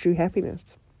direction of your true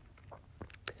happiness.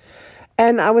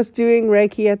 And I was doing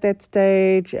Reiki at that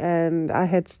stage, and I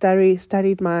had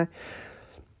studied my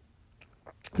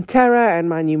tarot and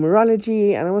my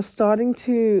numerology, and I was starting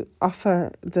to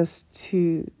offer this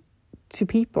to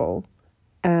people.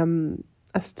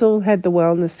 I still had the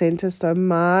wellness center, so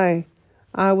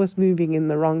I was moving in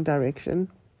the wrong direction.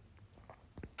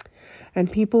 And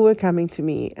people were coming to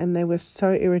me, and they were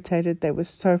so irritated, they were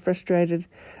so frustrated,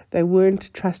 they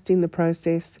weren't trusting the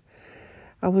process.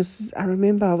 I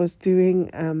remember I was doing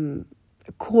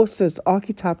courses,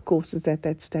 archetype courses at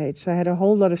that stage. So I had a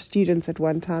whole lot of students at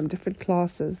one time, different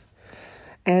classes.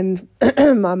 And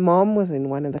my mom was in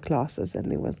one of the classes,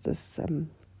 and there was this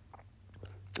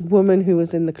woman who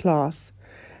was in the class,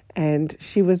 and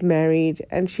she was married,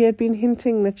 and she had been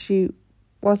hinting that she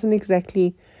wasn't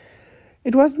exactly...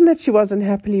 It wasn't that she wasn't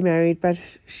happily married, but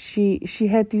she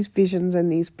had these visions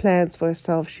and these plans for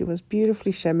herself. She was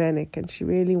beautifully shamanic, and she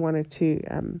really wanted to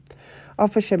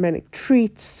offer shamanic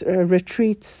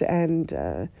retreats, and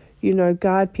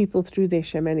guide people through their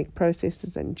shamanic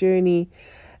processes and journey.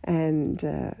 And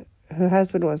her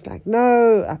husband was like,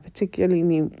 "No, I particularly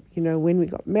knew, when we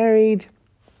got married,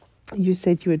 you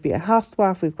said you would be a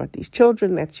housewife. We've got these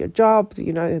children. That's your job.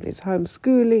 There's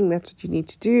homeschooling. That's what you need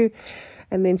to do."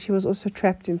 And then she was also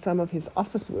trapped in some of his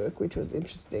office work, which was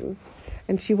interesting.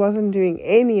 And she wasn't doing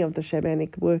any of the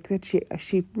shamanic work that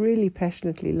she really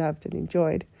passionately loved and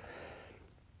enjoyed.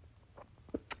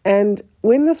 And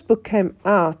when this book came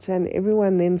out, and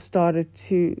everyone then started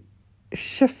to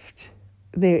shift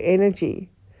their energy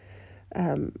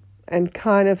and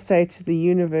kind of say to the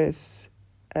universe,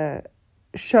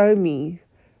 show me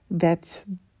that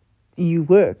you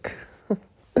work.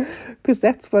 Because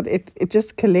that's what it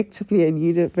just collectively and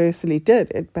universally did.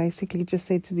 It basically just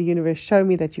said to the universe, show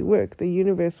me that you work. The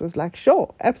universe was like,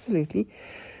 sure, absolutely.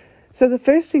 So the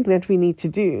first thing that we need to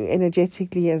do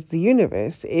energetically as the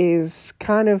universe is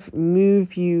kind of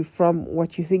move you from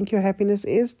what you think your happiness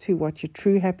is to what your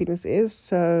true happiness is.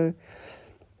 So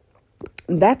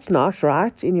that's not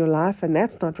right in your life, and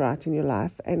that's not right in your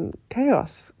life. And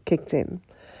chaos kicked in.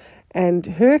 And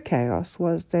her chaos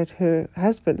was that her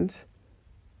husband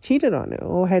cheated on her,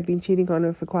 or had been cheating on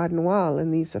her for quite a while,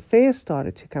 and these affairs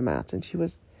started to come out, and she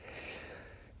was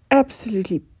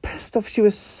absolutely pissed off. She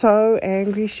was so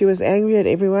angry. She was angry at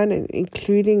everyone,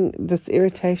 including this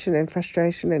irritation and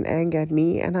frustration and anger at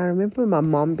me. And I remember my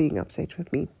mom being upset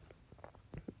with me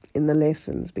in the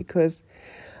lessons, because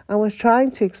I was trying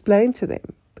to explain to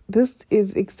them, this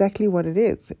is exactly what it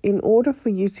is. In order for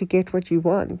you to get what you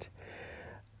want,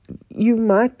 you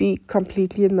might be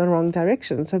completely in the wrong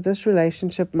direction. So this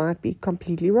relationship might be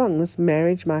completely wrong. This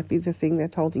marriage might be the thing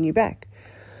that's holding you back.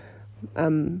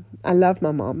 I love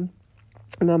my mom.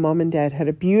 My mom and dad had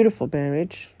a beautiful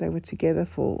marriage. They were together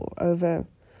for over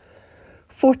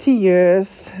 40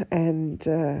 years, and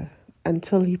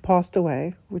until he passed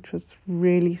away, which was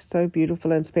really so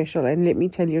beautiful and special. And let me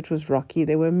tell you, it was rocky.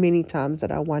 There were many times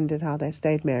that I wondered how they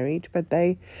stayed married, but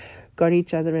they got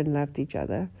each other and loved each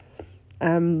other.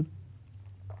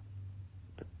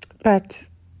 But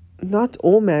not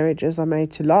all marriages are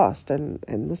made to last, and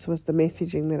this was the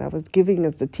messaging that I was giving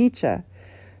as the teacher.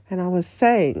 And I was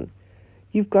saying,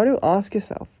 you've got to ask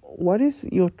yourself, what is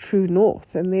your true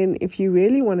north? And then if you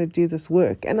really want to do this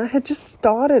work, and I had just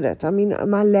started it. I mean,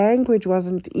 my language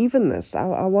wasn't even this. I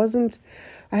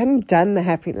hadn't done the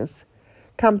happiness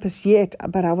compass yet,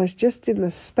 but I was just in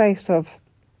the space of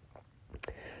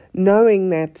knowing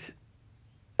that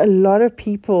a lot of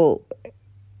people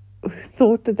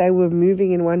thought that they were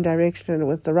moving in one direction and it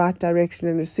was the right direction.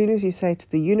 And as soon as you say to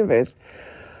the universe,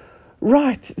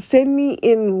 right, send me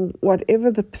in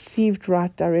whatever the perceived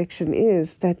right direction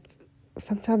is, that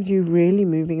sometimes you're really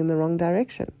moving in the wrong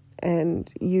direction. And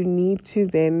you need to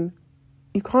then,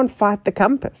 you can't fight the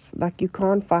compass. Like, you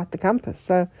can't fight the compass.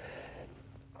 So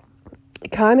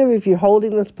kind of, if you're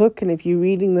holding this book and if you're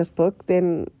reading this book,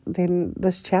 then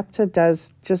this chapter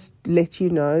does just let you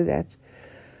know that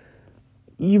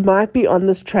you might be on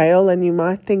this trail and you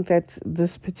might think that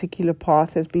this particular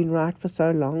path has been right for so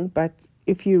long, but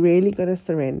if you're really going to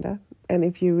surrender, and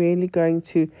if you're really going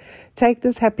to take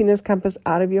this happiness compass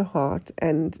out of your heart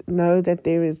and know that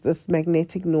there is this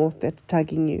magnetic north that's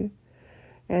tugging you,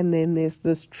 and then there's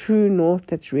this true north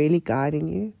that's really guiding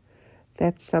you,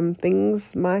 that some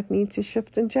things might need to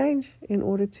shift and change in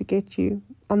order to get you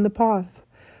on the path.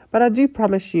 But I do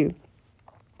promise you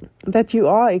that you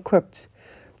are equipped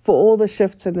for all the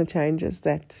shifts and the changes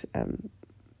that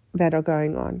are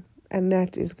going on, and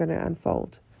that is going to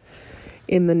unfold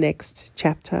in the next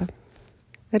chapter.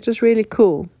 That was really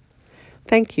cool.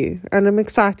 Thank you. And I'm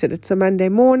excited. It's a Monday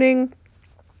morning.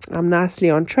 I'm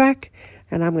nicely on track,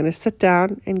 and I'm going to sit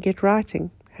down and get writing.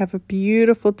 Have a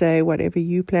beautiful day, whatever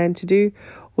you plan to do,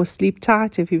 or sleep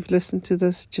tight if you've listened to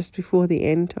this just before the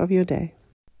end of your day.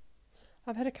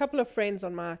 I've had a couple of friends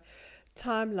on my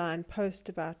timeline post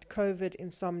about COVID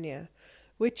insomnia,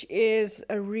 which is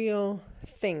a real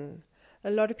thing. A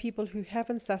lot of people who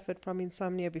haven't suffered from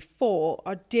insomnia before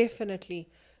are definitely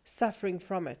suffering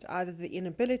from it, either the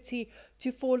inability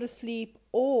to fall asleep,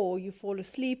 or you fall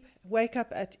asleep, wake up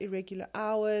at irregular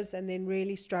hours, and then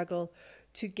really struggle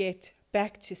to get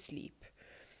back to sleep.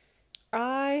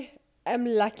 I am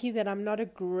lucky that I'm not a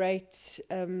great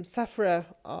sufferer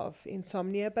of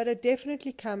insomnia, but it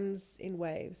definitely comes in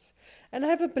waves. And I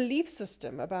have a belief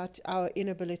system about our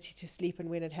inability to sleep and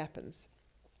when it happens.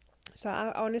 So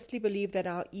I honestly believe that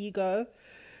our ego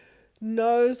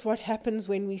knows what happens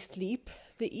when we sleep.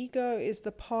 The ego is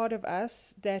the part of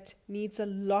us that needs a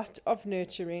lot of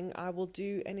nurturing. I will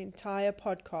do an entire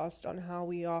podcast on how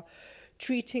we are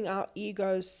treating our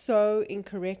egos so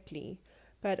incorrectly.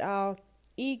 But our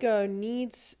ego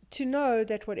needs to know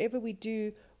that whatever we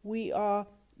do, we are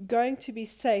going to be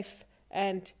safe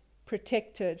and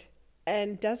protected,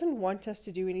 and doesn't want us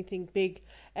to do anything big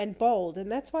and bold.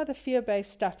 And that's why the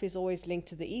fear-based stuff is always linked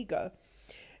to the ego.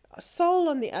 Soul,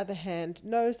 on the other hand,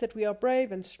 knows that we are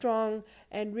brave and strong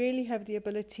and really have the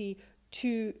ability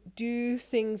to do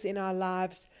things in our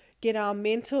lives, get our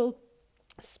mental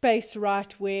space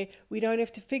right where we don't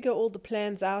have to figure all the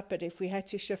plans out, but if we had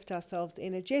to shift ourselves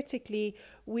energetically,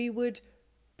 we would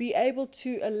be able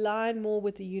to align more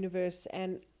with the universe,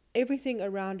 and everything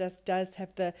around us does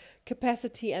have the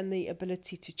capacity and the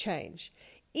ability to change.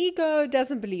 Ego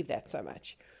doesn't believe that so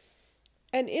much.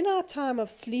 And in our time of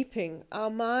sleeping, our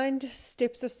mind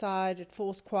steps aside, it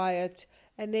falls quiet,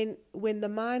 and then when the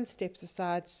mind steps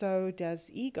aside, so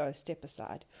does ego step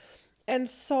aside. And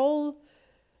soul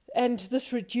and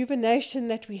this rejuvenation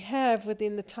that we have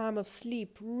within the time of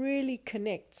sleep really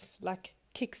connects, like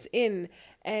kicks in.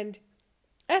 And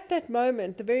at that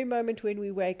moment, the very moment when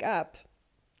we wake up,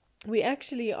 we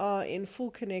actually are in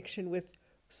full connection with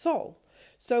soul.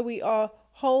 So we are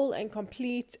whole and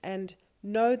complete and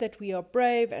know that we are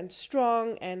brave and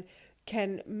strong and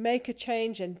can make a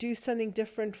change and do something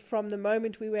different from the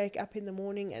moment we wake up in the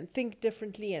morning, and think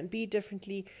differently and be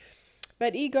differently.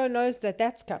 But ego knows that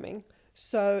that's coming.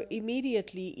 So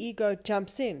immediately ego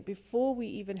jumps in before we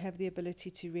even have the ability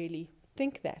to really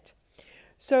think that.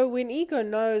 So when ego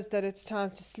knows that it's time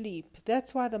to sleep,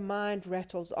 that's why the mind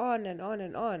rattles on and on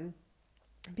and on,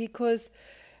 because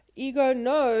ego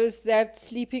knows that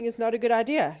sleeping is not a good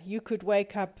idea. You could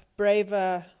wake up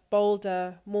braver,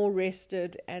 bolder, more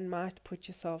rested, and might put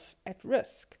yourself at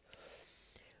risk.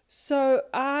 So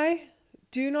I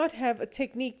do not have a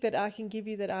technique that I can give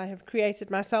you that I have created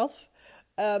myself.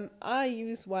 I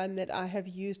use one that I have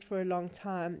used for a long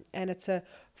time, and it's a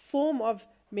form of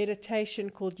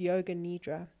meditation called Yoga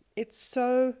Nidra. It's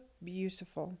so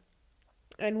beautiful.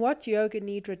 And what Yoga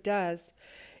Nidra does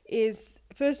is,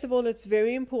 first of all, it's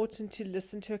very important to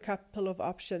listen to a couple of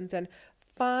options and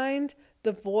find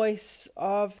the voice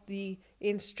of the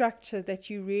instructor that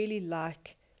you really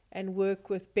like and work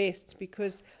with best,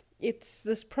 because it's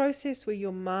this process where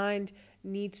your mind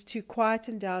needs to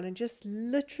quieten down and just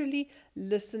literally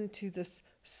listen to this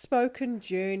spoken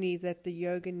journey that the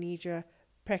Yoga Nidra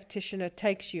practitioner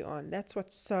takes you on. That's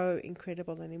what's so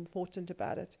incredible and important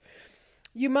about it.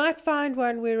 You might find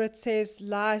one where it says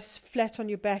lie flat on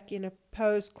your back in a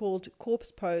pose called corpse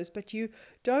pose, but you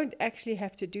don't actually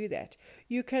have to do that.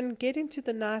 You can get into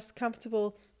the nice,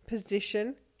 comfortable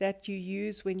position that you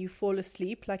use when you fall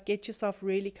asleep, like get yourself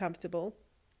really comfortable.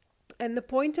 And the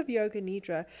point of Yoga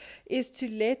Nidra is to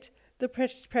let the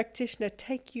practitioner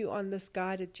take you on this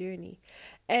guided journey.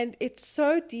 And it's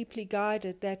so deeply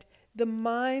guided that the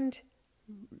mind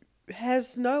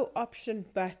has no option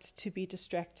but to be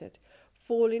distracted.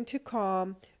 Fall into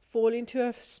calm, fall into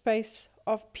a space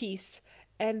of peace,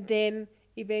 and then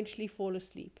eventually fall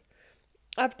asleep.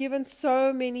 I've given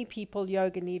so many people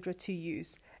Yoga Nidra to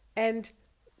use, and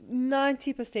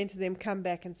 90% of them come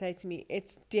back and say to me,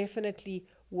 it's definitely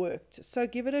worked. So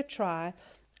give it a try.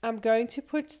 I'm going to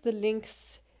put the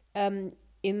links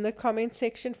in the comment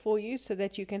section for you so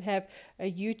that you can have a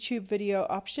YouTube video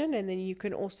option, and then you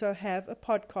can also have a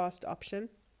podcast option.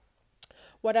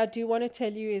 What I do want to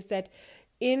tell you is that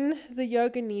in the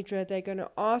Yoga Nidra, they're going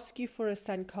to ask you for a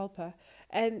sankalpa,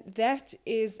 and that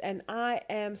is an I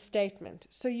am statement.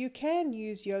 So you can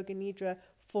use Yoga Nidra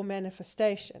for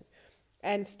manifestation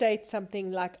and state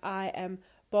something like, I am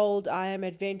bold, I am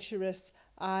adventurous,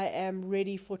 I am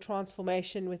ready for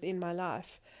transformation within my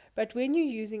life. But when you're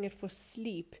using it for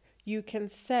sleep, you can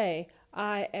say,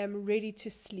 I am ready to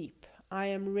sleep. I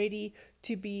am ready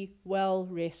to be well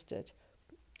rested.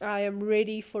 I am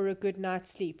ready for a good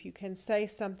night's sleep. You can say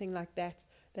something like that.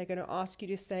 They're going to ask you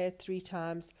to say it 3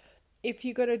 times. If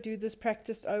you're going to do this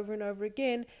practice over and over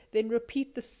again, then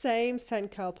repeat the same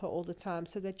sankalpa all the time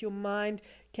so that your mind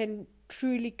can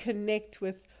truly connect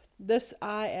with this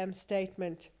I am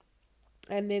statement,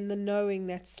 and then the knowing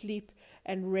that sleep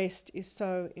and rest is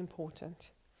so important.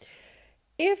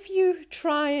 If you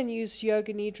try and use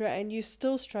Yoga Nidra and you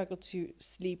still struggle to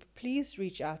sleep, please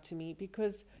reach out to me,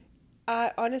 because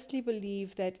I honestly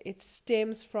believe that it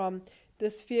stems from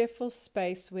this fearful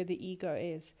space where the ego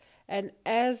is. And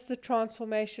as the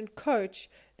transformation coach,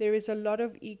 there is a lot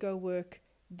of ego work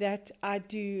that I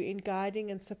do in guiding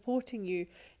and supporting you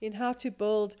in how to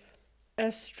build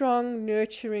a strong,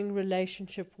 nurturing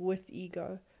relationship with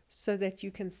ego so that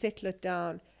you can settle it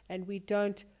down and we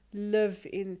don't live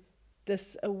in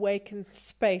this awakened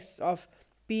space of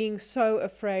being so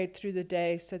afraid through the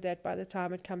day so that by the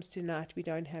time it comes to night, we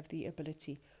don't have the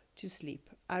ability to sleep.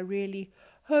 I really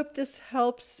hope this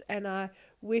helps, and I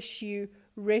wish you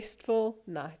restful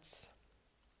nights.